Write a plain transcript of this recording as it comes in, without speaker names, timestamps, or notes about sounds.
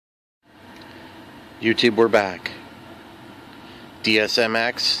YouTube, we're back.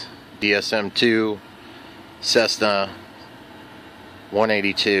 DSMX, DSM2, Cessna,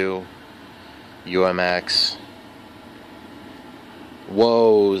 182, UMX.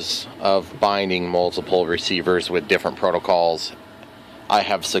 Woes of binding multiple receivers with different protocols. I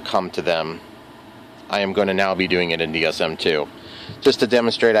have succumbed to them. I am going to now be doing it in DSM2. Just to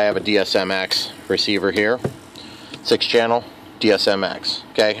demonstrate, I have a DSMX receiver here, 6-channel DSMX.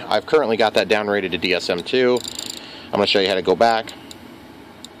 Okay, I've currently got that downrated to DSM2. I'm going to show you how to go back.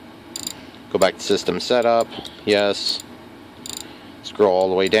 Go back to system setup. Yes. Scroll all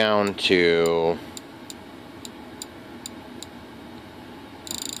the way down to...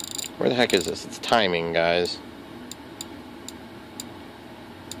 where the heck is this? It's timing, guys.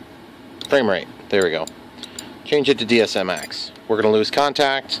 Frame rate. There we go. Change it to DSMX. We're going to lose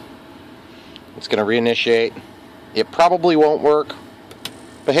contact. It's going to reinitiate. It probably won't work.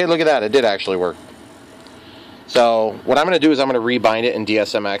 But hey, look at that. It did actually work. So what I'm going to do is I'm going to rebind it in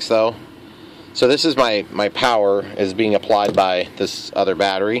DSMX though. So this is my power is being applied by this other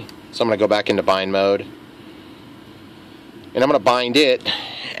battery. So I'm going to go back into bind mode. And I'm going to bind it.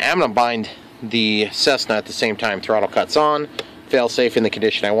 I'm going to bind the Cessna at the same time. Throttle cuts on. Fail safe in the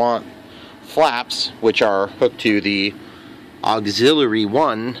condition I want. Flaps, which are hooked to the auxiliary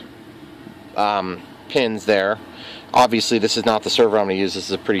 1 pins there. Obviously this is not the servo I'm going to use. This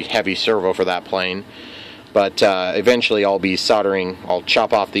is a pretty heavy servo for that plane. But eventually I'll be soldering. I'll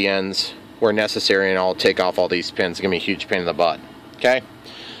chop off the ends where necessary and I'll take off all these pins. It's going to be a huge pain in the butt. Okay?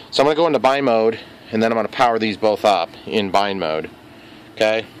 So I'm going to go into bind mode and then I'm going to power these both up in bind mode.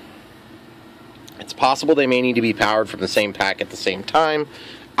 Okay? It's possible they may need to be powered from the same pack at the same time.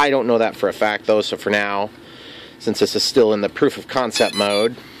 I don't know that for a fact though, so for now, since this is still in the proof of concept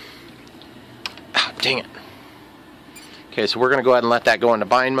mode, dang it. Okay, so we're going to go ahead and let that go into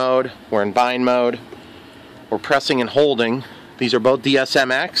bind mode. We're in bind mode. We're pressing and holding. These are both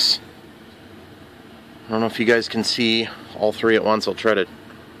DSMX. I don't know if you guys can see all three at once. I'll try to...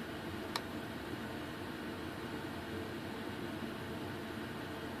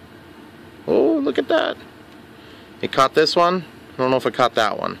 oh, look at that. It caught this one. I don't know if it caught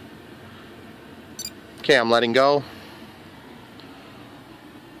that one. Okay, I'm letting go.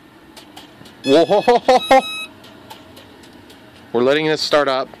 Whoa! We're letting this start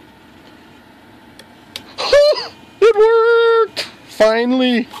up. It worked!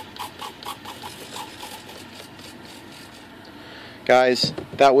 Finally! Guys,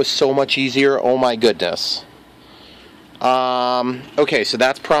 that was so much easier. Oh my goodness. Okay, so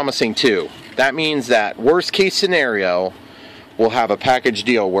that's promising too. That means that worst case scenario, we'll have a package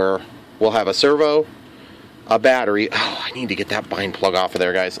deal where we'll have a servo, a battery. Oh, I need to get that bind plug off of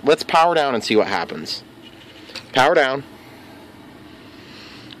there, guys. Let's power down and see what happens. Power down.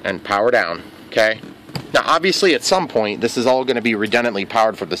 And power down. Okay? Now, obviously, at some point, this is all going to be redundantly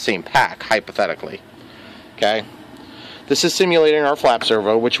powered for the same pack, hypothetically. Okay? This is simulating our flap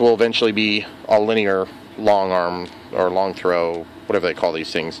servo, which will eventually be a linear long arm or long throw, whatever they call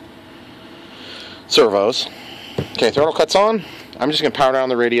these things. Servos. Okay, throttle cuts on. I'm just going to power down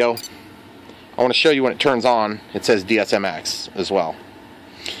the radio. I want to show you when it turns on, it says DSMX as well.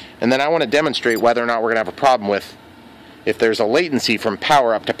 And then I want to demonstrate whether or not we're going to have a problem with if there's a latency from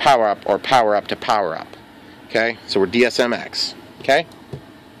power up to power up or power up to power up. Okay, so we're DSMX. Okay?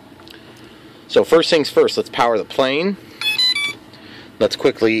 So first things first, let's power the plane. Let's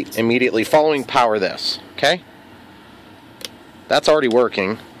quickly, immediately following, power this. Okay? That's already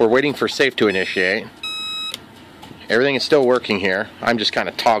working. We're waiting for safe to initiate. Everything is still working here. I'm just kind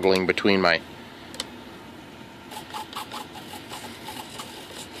of toggling between my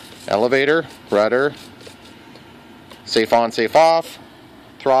elevator, rudder, safe on, safe off.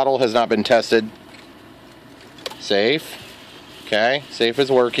 Throttle has not been tested. Safe. Okay, safe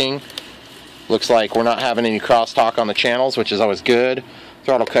is working. Looks like we're not having any crosstalk on the channels, which is always good.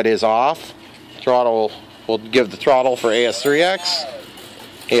 Throttle cut is off. Throttle, we'll give the throttle for AS3X.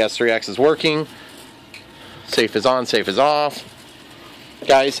 AS3X is working. Safe is on, safe is off.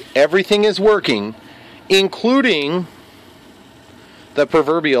 Guys, everything is working, including the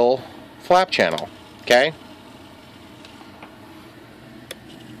proverbial flap channel. Okay?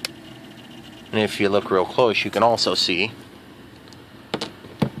 And if you look real close, you can also see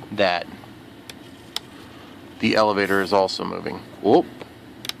that the elevator is also moving. Whoop.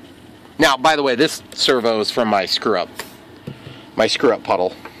 Now, by the way, this servo is from my screw-up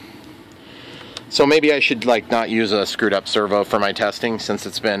puddle. So maybe I should not use a screwed up servo for my testing, since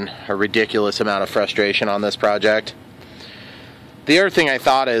it's been a ridiculous amount of frustration on this project. The other thing I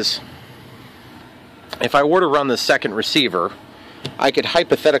thought is, if I were to run the second receiver, I could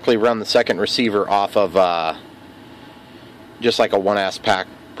hypothetically run the second receiver off of just like a 1S pack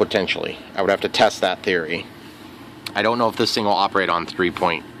potentially. I would have to test that theory. I don't know if this thing will operate on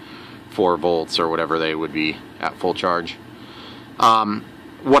 3.4 volts or whatever they would be at full charge.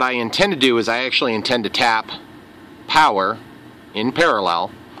 What I intend to do is I actually intend to tap power in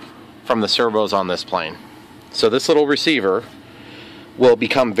parallel from the servos on this plane. So this little receiver will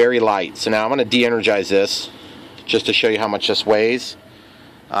become very light. So now I'm going to de-energize this just to show you how much this weighs.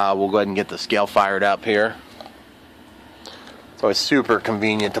 We'll go ahead and get the scale fired up here. So it's super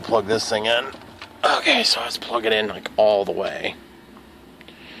convenient to plug this thing in. Okay, so let's plug it in like all the way.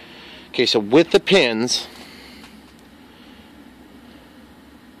 Okay, so with the pins,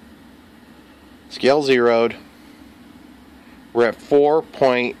 scale zeroed, we're at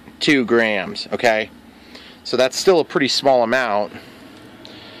 4.2 grams, okay? So that's still a pretty small amount.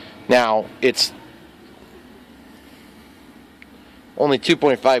 Now, it's only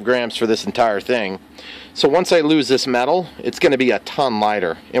 2.5 grams for this entire thing. So once I lose this metal, it's going to be a ton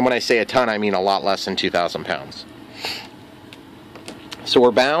lighter. And when I say a ton, I mean a lot less than 2,000 pounds. So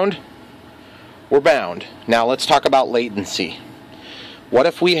we're bound. We're bound. Now let's talk about latency. What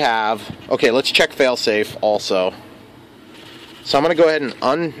if we have... Okay, let's check failsafe also. So I'm going to go ahead and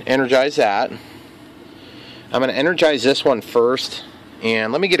unenergize that. I'm going to energize this one first.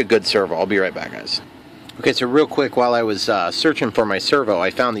 And let me get a good servo. I'll be right back, guys. Okay, so real quick, while I was searching for my servo,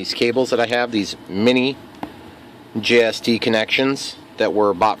 I found these cables that I have, these mini JST connections that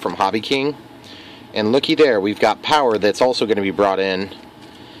were bought from Hobby King. And looky there, we've got power that's also going to be brought in.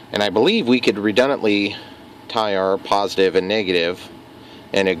 And I believe we could redundantly tie our positive and negative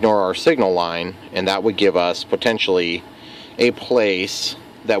and ignore our signal line, and that would give us potentially a place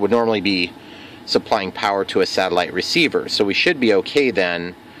that would normally be supplying power to a satellite receiver. So we should be okay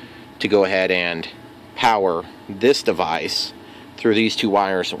then to go ahead and power this device through these two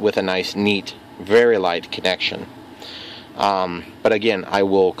wires with a nice, neat, very light connection. But again, I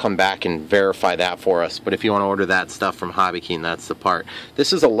will come back and verify that for us. But if you want to order that stuff from Hobby King, that's the part.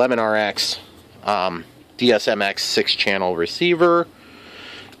 This is 11RX DSMX 6-channel receiver.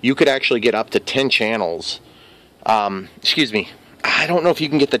 You could actually get up to 10 channels. Excuse me, I don't know if you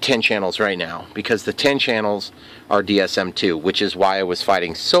can get the 10 channels right now, because the 10 channels are DSM2, which is why I was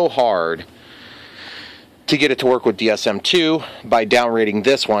fighting so hard to get it to work with DSM2 by downrating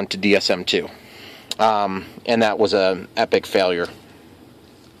this one to DSM2. And that was an epic failure.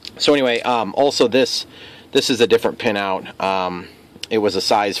 So anyway, also this is a different pinout. It was a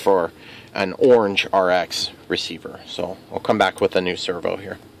size for an orange RX receiver. So I'll come back with a new servo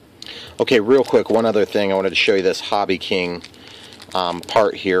here. Okay, real quick, one other thing. I wanted to show you this Hobby King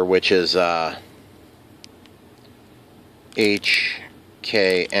part here, which is HKM.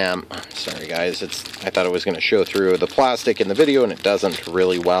 Sorry guys, I thought it was going to show through the plastic in the video, and it doesn't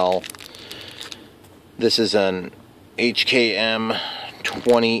really well. This is an HKM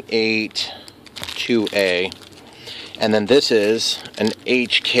 28 2A, and then this is an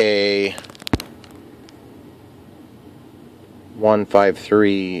HK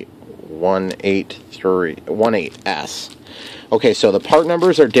 15318S. Okay, so the part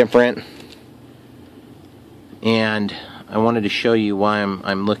numbers are different, and I wanted to show you why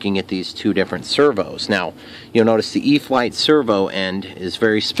I'm looking at these two different servos. Now, you'll notice the E-Flight servo end is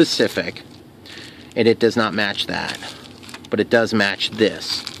very specific, and it does not match that, but it does match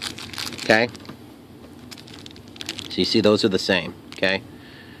this. Okay? So you see those are the same, okay?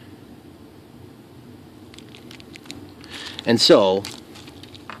 And so,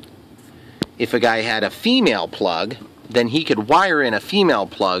 if a guy had a female plug, then he could wire in a female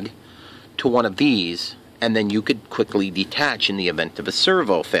plug to one of these, and then you could quickly detach in the event of a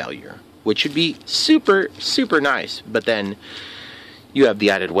servo failure, which would be super, super nice, but then you have the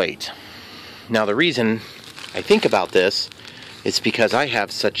added weight. Now the reason I think about this is because I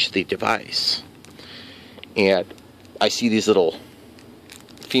have such the device, and I see these little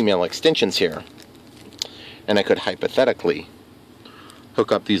female extensions here, and I could hypothetically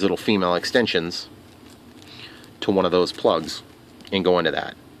hook up these little female extensions to one of those plugs and go into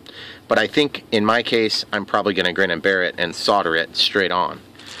that. But I think in my case, I'm probably going to grin and bear it and solder it straight on.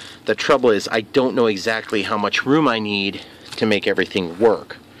 The trouble is, I don't know exactly how much room I need to make everything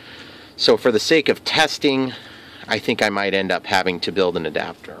work. So for the sake of testing, I think I might end up having to build an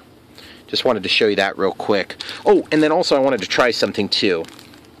adapter. Just wanted to show you that real quick. Oh, and then also I wanted to try something too.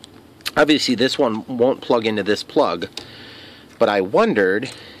 Obviously this one won't plug into this plug, but I wondered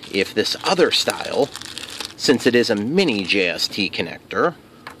if this other style, since it is a mini JST connector,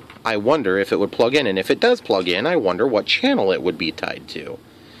 I wonder if it would plug in, and if it does plug in, I wonder what channel it would be tied to.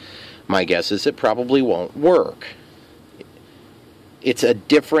 My guess is it probably won't work. It's a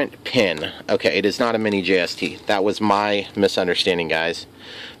different pin. Okay, it is not a mini JST. That was my misunderstanding, guys.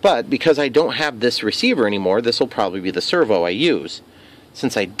 But because I don't have this receiver anymore, this will probably be the servo I use,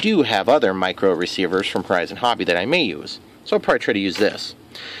 since I do have other micro receivers from Horizon Hobby that I may use. So I'll probably try to use this.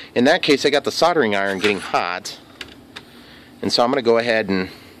 In that case, I got the soldering iron getting hot, and so I'm going to go ahead and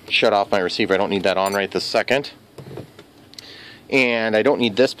shut off my receiver. I don't need that on right this second. And I don't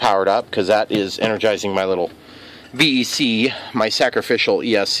need this powered up because that is energizing my little VEC, my sacrificial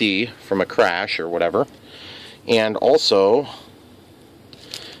ESC from a crash or whatever. And also,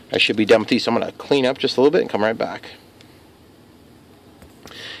 I should be done with these, so I'm going to clean up just a little bit and come right back.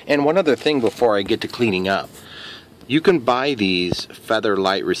 And one other thing before I get to cleaning up. You can buy these feather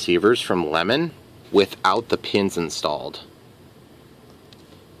light receivers from Lemon without the pins installed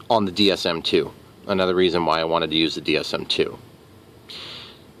on the DSM-2. Another reason why I wanted to use the DSM-2.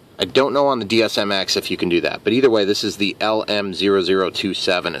 I don't know on the DSM-X if you can do that, but either way, this is the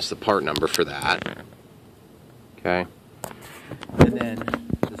LM0027 is the part number for that. Okay. And then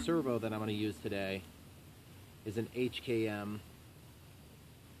the servo that I'm going to use today is an HKM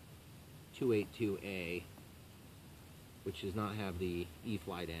 282A, which does not have the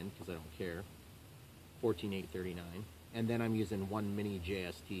E-Flight end because I don't care. 14839. And then I'm using one mini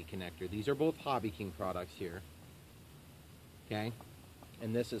JST connector. These are both Hobby King products here. Okay?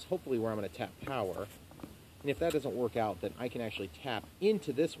 And this is hopefully where I'm going to tap power. And if that doesn't work out, then I can actually tap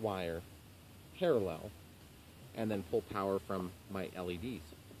into this wire parallel and then pull power from my LEDs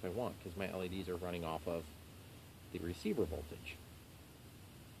if I want, because my LEDs are running off of the receiver voltage.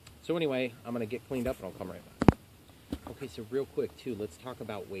 So anyway, I'm going to get cleaned up and I'll come right back. Okay, so real quick too, let's talk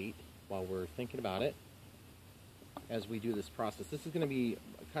about weight while we're thinking about it as we do this process. This is going to be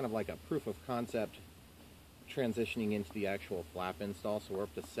kind of like a proof of concept transitioning into the actual flap install. So we're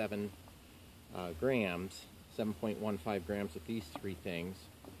up to 7 grams, 7.15 grams with these three things.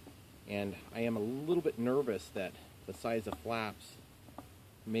 And I am a little bit nervous that the size of flaps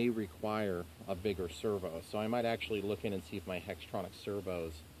may require a bigger servo. So I might actually look in and see if my Hextronic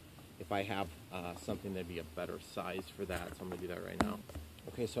servos, if I have something that'd be a better size for that. So I'm going to do that right now.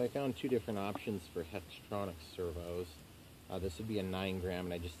 Okay, so I found two different options for Hextronic servos. This would be a 9 gram,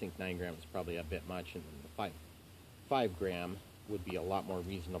 and I just think 9 gram is probably a bit much, and the 5 gram would be a lot more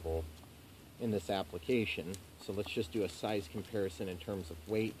reasonable in this application. So let's just do a size comparison in terms of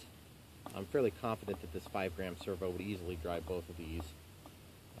weight. I'm fairly confident that this 5 gram servo would easily drive both of these.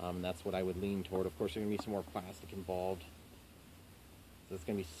 That's what I would lean toward. Of course, there's going to be some more plastic involved. So it's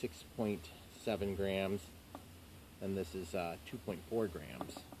going to be 6.7 grams, and this is 2.4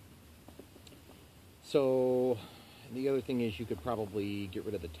 grams. So the other thing is you could probably get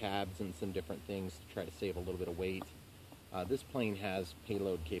rid of the tabs and some different things to try to save a little bit of weight. This plane has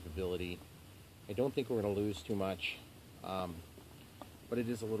payload capability. I don't think we're going to lose too much, but it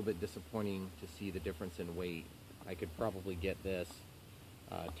is a little bit disappointing to see the difference in weight. I could probably get this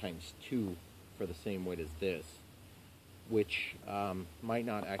times 2 for the same weight as this, which might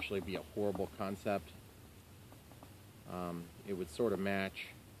not actually be a horrible concept. It would sort of match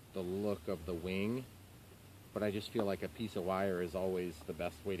the look of the wing, but I just feel like a piece of wire is always the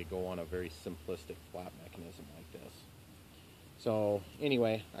best way to go on a very simplistic flap mechanism like this. So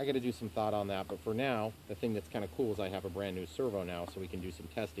anyway, I got to do some thought on that, but for now, the thing that's kind of cool is I have a brand new servo now, so we can do some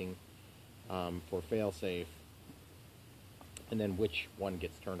testing for fail-safe, and then which one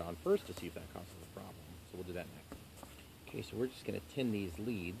gets turned on first to see if that causes a problem. So we'll do that next. Okay, so we're just going to tin these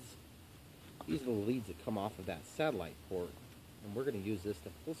leads. These are the leads that come off of that satellite port, and we're going to use this to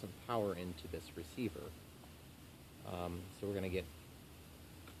pull some power into this receiver. So we're going to get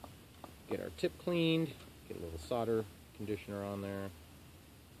our tip cleaned, get a little solder conditioner on there,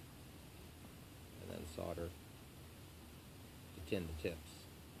 and then solder to tin the tips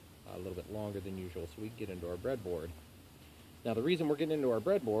a little bit longer than usual so we can get into our breadboard. Now the reason we're getting into our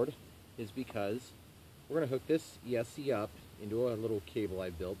breadboard is because we're going to hook this ESC up into a little cable I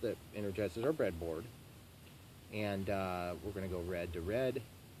built that energizes our breadboard, and we're going to go red to red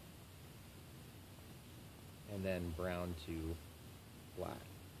and then brown to black,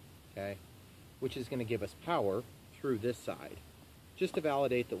 okay, which is going to give us power through this side, just to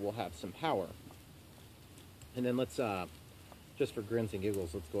validate that we'll have some power. And then let's, just for grins and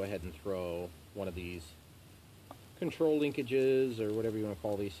giggles, let's go ahead and throw one of these control linkages, or whatever you want to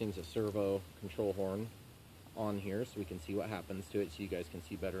call these things, a servo control horn, on here so we can see what happens to it, so you guys can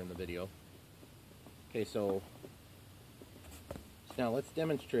see better in the video. Okay, so now let's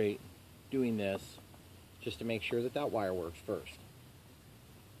demonstrate doing this just to make sure that that wire works first.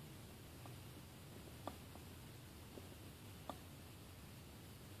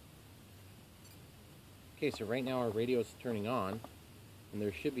 Okay, so right now our radio is turning on, and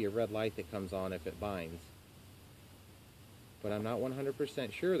there should be a red light that comes on if it binds. But I'm not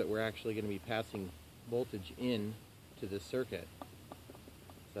 100% sure that we're actually going to be passing voltage in to this circuit.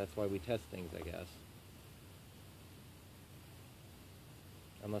 So that's why we test things, I guess.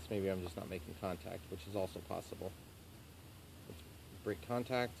 Unless maybe I'm just not making contact, which is also possible. Let's break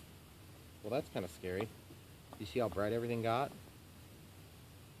contact. Well, that's kind of scary. You see how bright everything got?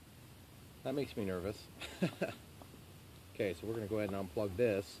 That makes me nervous. Okay, so we're going to go ahead and unplug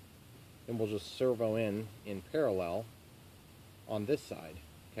this, and we'll just servo in parallel on this side,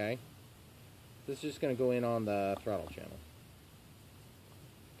 okay? This is just going to go in on the throttle channel.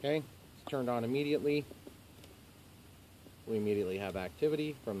 Okay, it's turned on immediately. We immediately have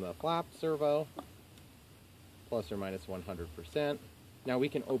activity from the flap servo, plus or minus 100%. Now we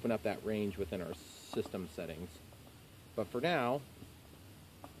can open up that range within our system settings. But for now,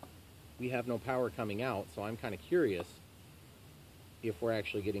 we have no power coming out, so I'm kind of curious if we're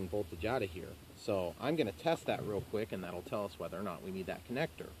actually getting voltage out of here. So I'm going to test that real quick, and that'll tell us whether or not we need that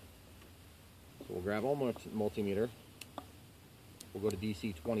connector. So we'll grab our multimeter. We'll go to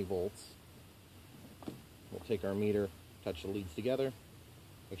DC 20 volts. We'll take our meter, touch the leads together,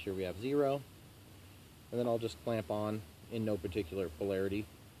 make sure we have 0, and then I'll just clamp on in no particular polarity.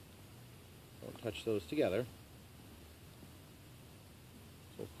 We'll touch those together.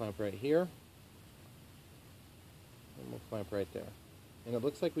 So we'll clamp right here, and we'll clamp right there. And it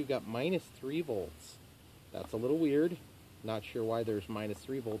looks like we've got minus 3 volts. That's a little weird. Not sure why there's minus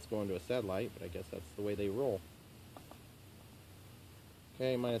 3 volts going to a satellite, but I guess that's the way they roll.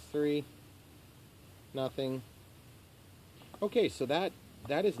 Okay, minus 3. Nothing. Okay, so that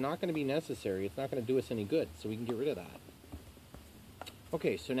is not going to be necessary. It's not going to do us any good, so we can get rid of that.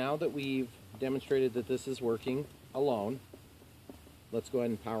 Okay, so now that we've demonstrated that this is working alone, let's go ahead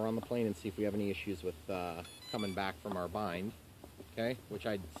and power on the plane and see if we have any issues with coming back from our bind. Okay, which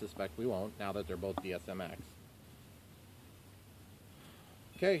I suspect we won't, now that they're both DSMX.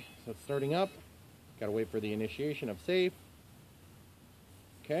 Okay, so it's starting up. Gotta wait for the initiation of safe.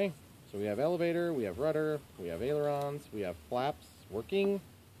 Okay, so we have elevator, we have rudder, we have ailerons, we have flaps working,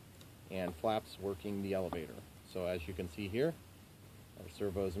 and flaps working the elevator. So as you can see here, our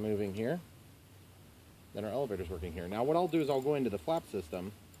servo's moving here, then our elevator's working here. Now what I'll do is I'll go into the flap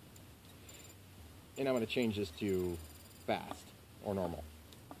system, and I'm going to change this to fast, or normal,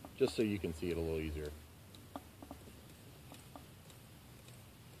 just so you can see it a little easier.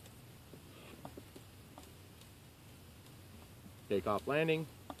 Takeoff, landing.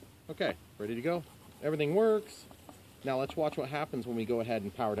 Okay, ready to go. Everything works. Now let's watch what happens when we go ahead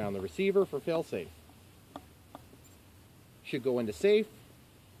and power down the receiver for failsafe. Should go into safe,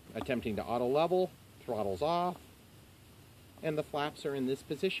 attempting to auto level, throttles off, and the flaps are in this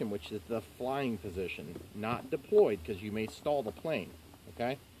position, which is the flying position, not deployed, because you may stall the plane,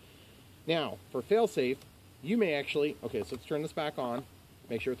 okay? Now, for failsafe, you may actually, okay, so let's turn this back on,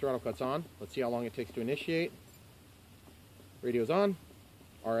 make sure throttle cut's on, let's see how long it takes to initiate. Radio's on,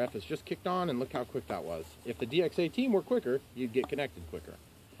 RF is just kicked on, and look how quick that was. If the DX18 were quicker, you'd get connected quicker.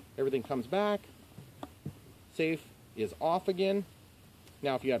 Everything comes back, safe is off again.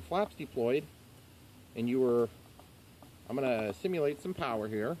 Now, if you had flaps deployed, and you were, I'm going to simulate some power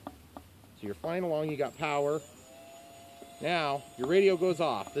here. So you're flying along, you got power. Now, your radio goes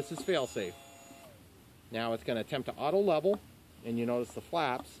off. This is failsafe. Now it's going to attempt to auto level, and you notice the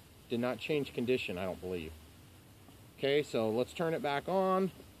flaps did not change condition, I don't believe. Okay, so let's turn it back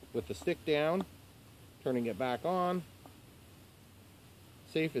on with the stick down, turning it back on.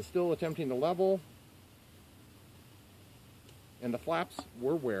 Safe is still attempting to level, and the flaps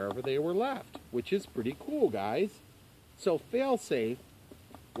were wherever they were left, which is pretty cool, guys. So failsafe,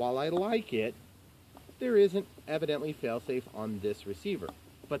 while I like it, there isn't evidently failsafe on this receiver,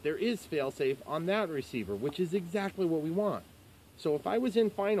 but there is failsafe on that receiver, which is exactly what we want. So if I was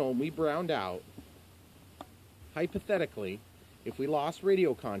in final and we browned out, hypothetically, if we lost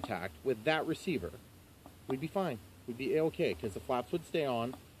radio contact with that receiver, we'd be fine. We'd be A-okay, because the flaps would stay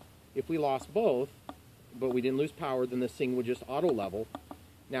on. If we lost both, but we didn't lose power, then this thing would just auto level.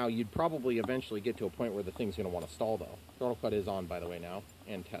 Now, you'd probably eventually get to a point where the thing's going to want to stall, though. Throttle cut is on, by the way, now,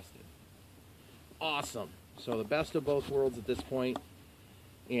 and tested. Awesome. So the best of both worlds at this point,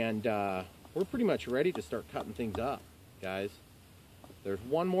 and we're pretty much ready to start cutting things up, guys. There's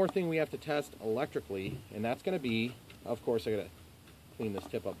one more thing we have to test electrically, and that's going to be, of course, I got to clean this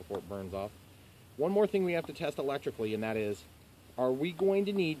tip up before it burns off. One more thing we have to test electrically, and that is, are we going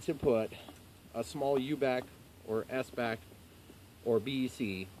to need to put a small UBEC or SBEC or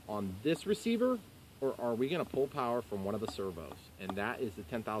BEC on this receiver, or are we going to pull power from one of the servos? And that is the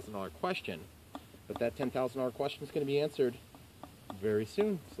 $10,000 question. But that $10,000 question is going to be answered very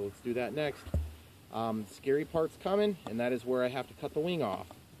soon. So let's do that next. Scary part's coming, and that is where I have to cut the wing off.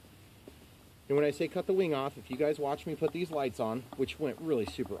 And when I say cut the wing off, if you guys watch me put these lights on, which went really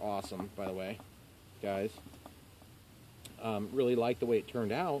super awesome, by the way, guys, really like the way it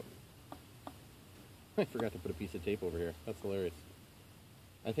turned out. I forgot to put a piece of tape over here. That's hilarious.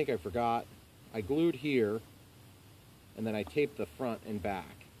 I think I forgot. I glued here, and then I taped the front and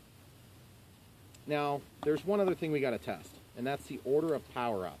back. Now, there's one other thing we got to test, and that's the order of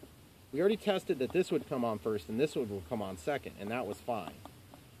power up. We already tested that this would come on first and this would come on second, and that was fine.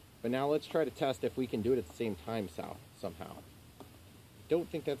 But now let's try to test if we can do it at the same time somehow. I don't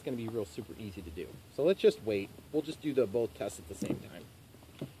think that's going to be real super easy to do. So let's just wait. We'll just do both tests at the same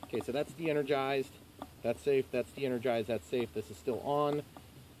time. Okay, so that's de-energized. That's safe. That's de-energized. That's safe. This is still on.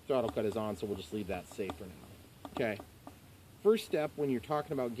 Throttle cut is on, so we'll just leave that safe for now. Okay. First step when you're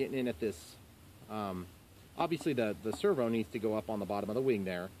talking about getting in at this, obviously the servo needs to go up on the bottom of the wing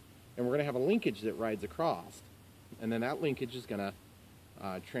there, and we're going to have a linkage that rides across, and then that linkage is going to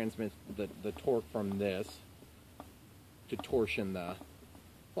transmit the torque from this to torsion the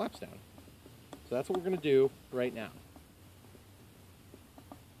flaps down. So that's what we're going to do right now.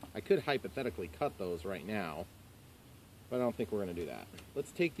 I could hypothetically cut those right now, but I don't think we're going to do that.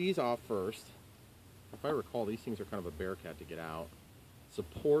 Let's take these off first. If I recall, these things are kind of a bear cat to get out.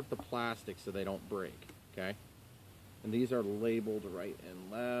 Support the plastic so they don't break, okay? And these are labeled right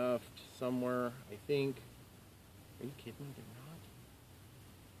and left somewhere, I think. Are you kidding me? They're not?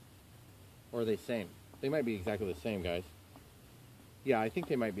 Or are they the same? They might be exactly the same, guys. Yeah, I think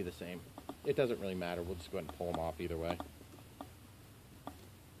they might be the same. It doesn't really matter. We'll just go ahead and pull them off either way.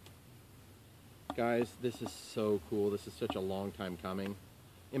 Guys, this is so cool. This is such a long time coming.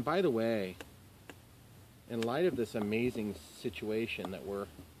 And by the way, in light of this amazing situation that we're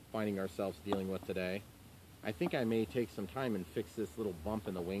finding ourselves dealing with today, I think I may take some time and fix this little bump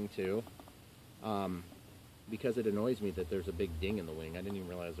in the wing too, because it annoys me that there's a big ding in the wing. I didn't even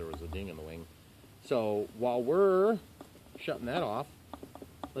realize there was a ding in the wing. So while we're shutting that off,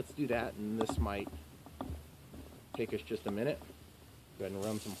 let's do that, and this might take us just a minute. Go ahead and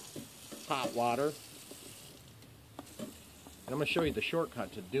run some hot water. And I'm going to show you the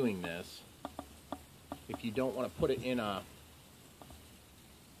shortcut to doing this. If you don't want to put it in a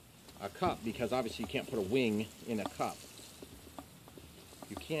cup, because obviously you can't put a wing in a cup.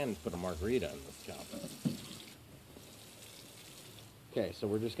 You can put a margarita in this cup. Okay, so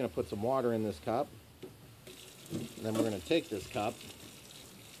we're just going to put some water in this cup. And then we're going to take this cup.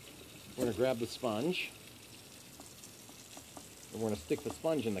 We're going to grab the sponge. And we're going to stick the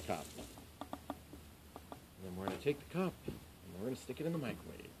sponge in the cup. And then we're going to take the cup and we're going to stick it in the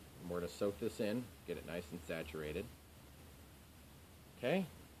microwave. And we're going to soak this in, get it nice and saturated. Okay?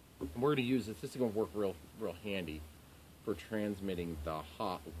 And we're going to use this. This is going to work real handy for transmitting the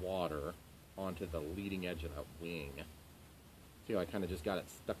hot water onto the leading edge of that wing. See how I kind of just got it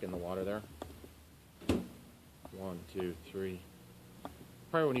stuck in the water there? 1, 2, 3.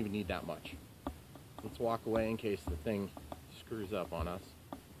 Probably won't even need that much. Let's walk away in case the thing screws up on us.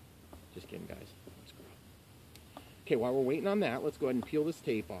 Just kidding, guys. Let's go. Okay, while we're waiting on that, let's go ahead and peel this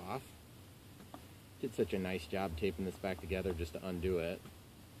tape off. Did such a nice job taping this back together just to undo it.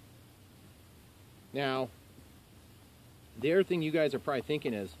 Now, the other thing you guys are probably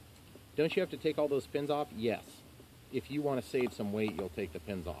thinking is, don't you have to take all those pins off? Yes. If you want to save some weight, you'll take the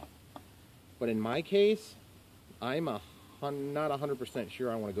pins off. But in my case, I'm not 100%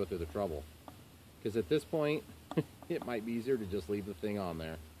 sure I want to go through the trouble. Because at this point, it might be easier to just leave the thing on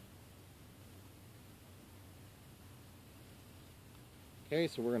there. Okay,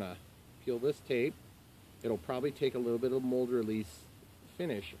 so we're going to peel this tape. It'll probably take a little bit of mold release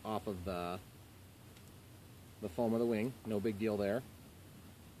finish off of the foam of the wing. No big deal there.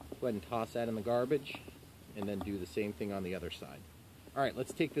 Go ahead and toss that in the garbage and then do the same thing on the other side. All right,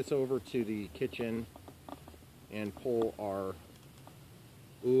 let's take this over to the kitchen and pull our...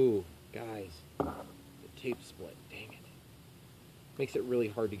 Ooh, guys, the tape split. Dang it. Makes it really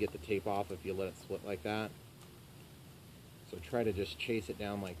hard to get the tape off if you let it split like that. So try to just chase it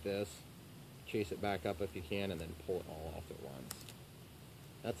down like this. Chase it back up if you can, and then pull it all off at once.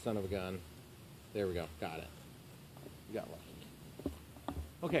 That son of a gun. There we go. Got it. We got lucky.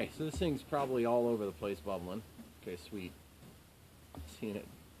 Okay, so this thing's probably all over the place bubbling. Okay, sweet. Seeing it.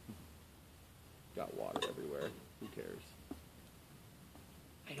 Got water everywhere. Who cares?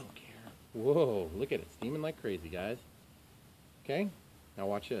 I don't care. Whoa, look at it. Steaming like crazy, guys. Okay, now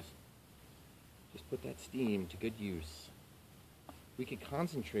watch this. Just put that steam to good use. We could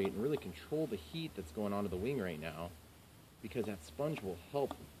concentrate and really control the heat that's going on to the wing right now, because that sponge will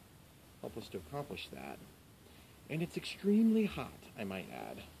help us to accomplish that. And it's extremely hot, I might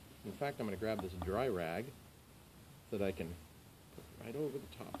add. In fact, I'm going to grab this dry rag so that I can put right over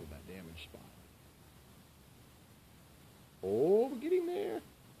the top of that damaged spot. Oh, we're getting there.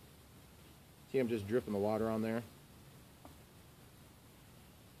 See, I'm just dripping the water on there.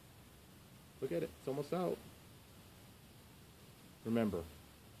 Look at it, it's almost out. Remember,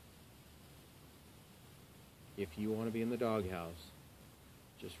 if you want to be in the doghouse,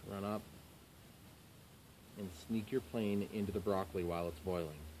 just run up and sneak your plane into the broccoli while it's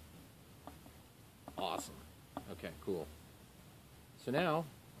boiling. Awesome. Okay, cool. So now,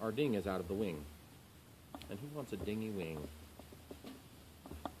 our ding is out of the wing. And who wants a dingy wing?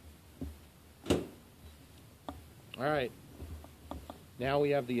 Alright. Now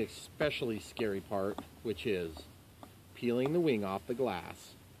we have the especially scary part, which is peeling the wing off the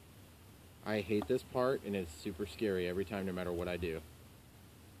glass. I hate this part, and it's super scary every time, no matter what I do.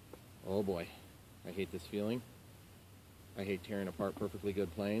 Oh boy. I hate this feeling. I hate tearing apart perfectly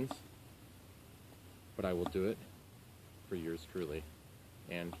good planes. But I will do it for yours truly,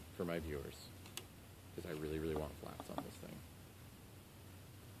 and for my viewers, because I really, really want flaps on this thing.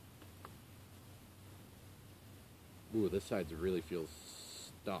 Ooh, this side really feels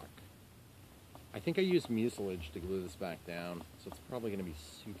stuck. I think I used mucilage to glue this back down, so it's probably going to be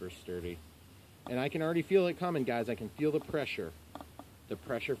super sturdy. And I can already feel it coming, guys. I can feel the pressure. The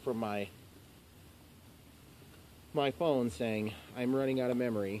pressure from my phone saying, I'm running out of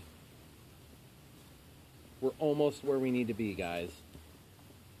memory. We're almost where we need to be, guys.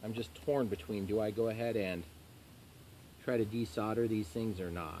 I'm just torn between, do I go ahead and try to desolder these things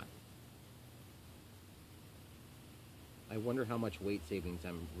or not? I wonder how much weight savings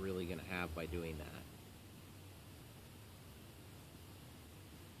I'm really going to have by doing that.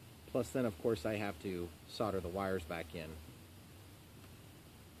 Plus then, of course, I have to solder the wires back in.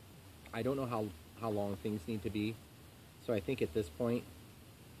 I don't know how long things need to be, so I think at this point,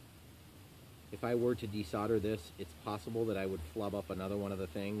 if I were to desolder this, it's possible that I would flub up another one of the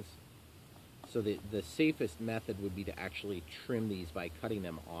things. So the safest method would be to actually trim these by cutting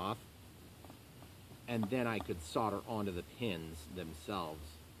them off, and then I could solder onto the pins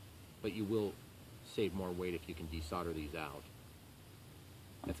themselves. But you will save more weight if you can desolder these out.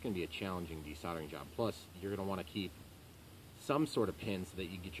 That's going to be a challenging desoldering job. Plus, you're going to want to keep some sort of pin so that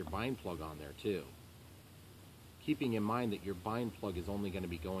you get your bind plug on there too. Keeping in mind that your bind plug is only going to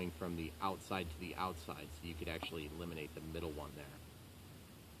be going from the outside to the outside, so you could actually eliminate the middle one there.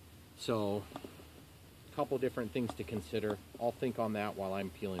 So, a couple different things to consider. I'll think on that while I'm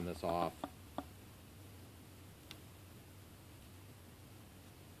peeling this off.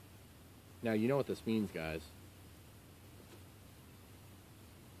 Now, you know what this means, guys.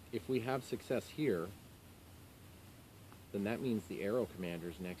 If we have success here, then that means the Aero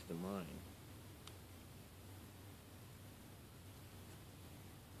Commander's next in line.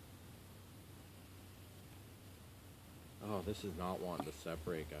 Oh, this is not wanting to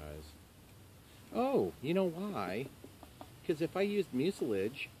separate, guys. Oh, you know why? Because if I used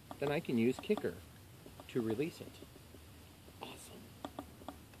mucilage, then I can use kicker to release it.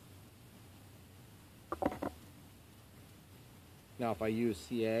 Now, if I use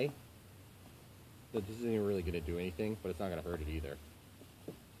CA, this isn't really going to do anything, but it's not going to hurt it either.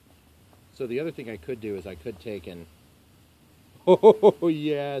 So the other thing I could do is I could take and... Oh,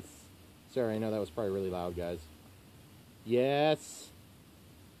 yes! Sorry, I know that was probably really loud, guys. Yes!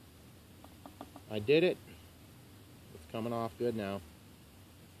 I did it. It's coming off good now.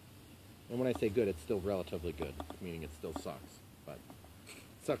 And when I say good, it's still relatively good, meaning it still sucks, but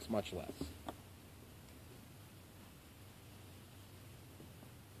it sucks much less.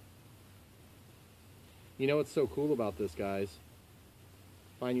 You know what's so cool about this, guys?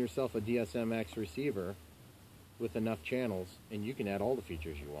 Find yourself a DSMX receiver with enough channels, and you can add all the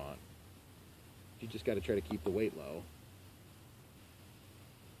features you want. You just got to try to keep the weight low.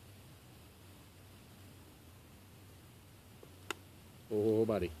 Oh,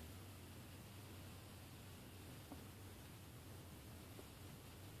 buddy.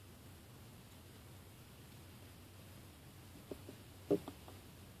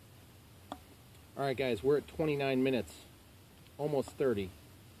 Alright guys, we're at 29 minutes, almost 30.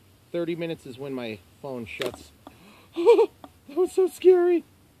 30 minutes is when my phone shuts. Oh, that was so scary!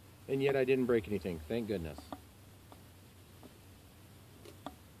 And yet I didn't break anything, thank goodness.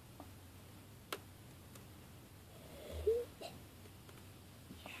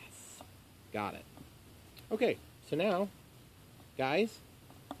 Yes, got it. Okay, so now, guys,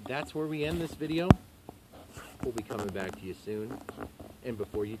 that's where we end this video. We'll be coming back to you soon. And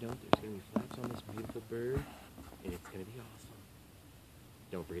before you don't, there's going to be flaps on this beautiful bird, and it's going to be awesome.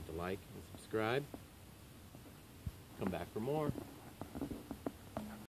 Don't forget to like and subscribe. come back for more.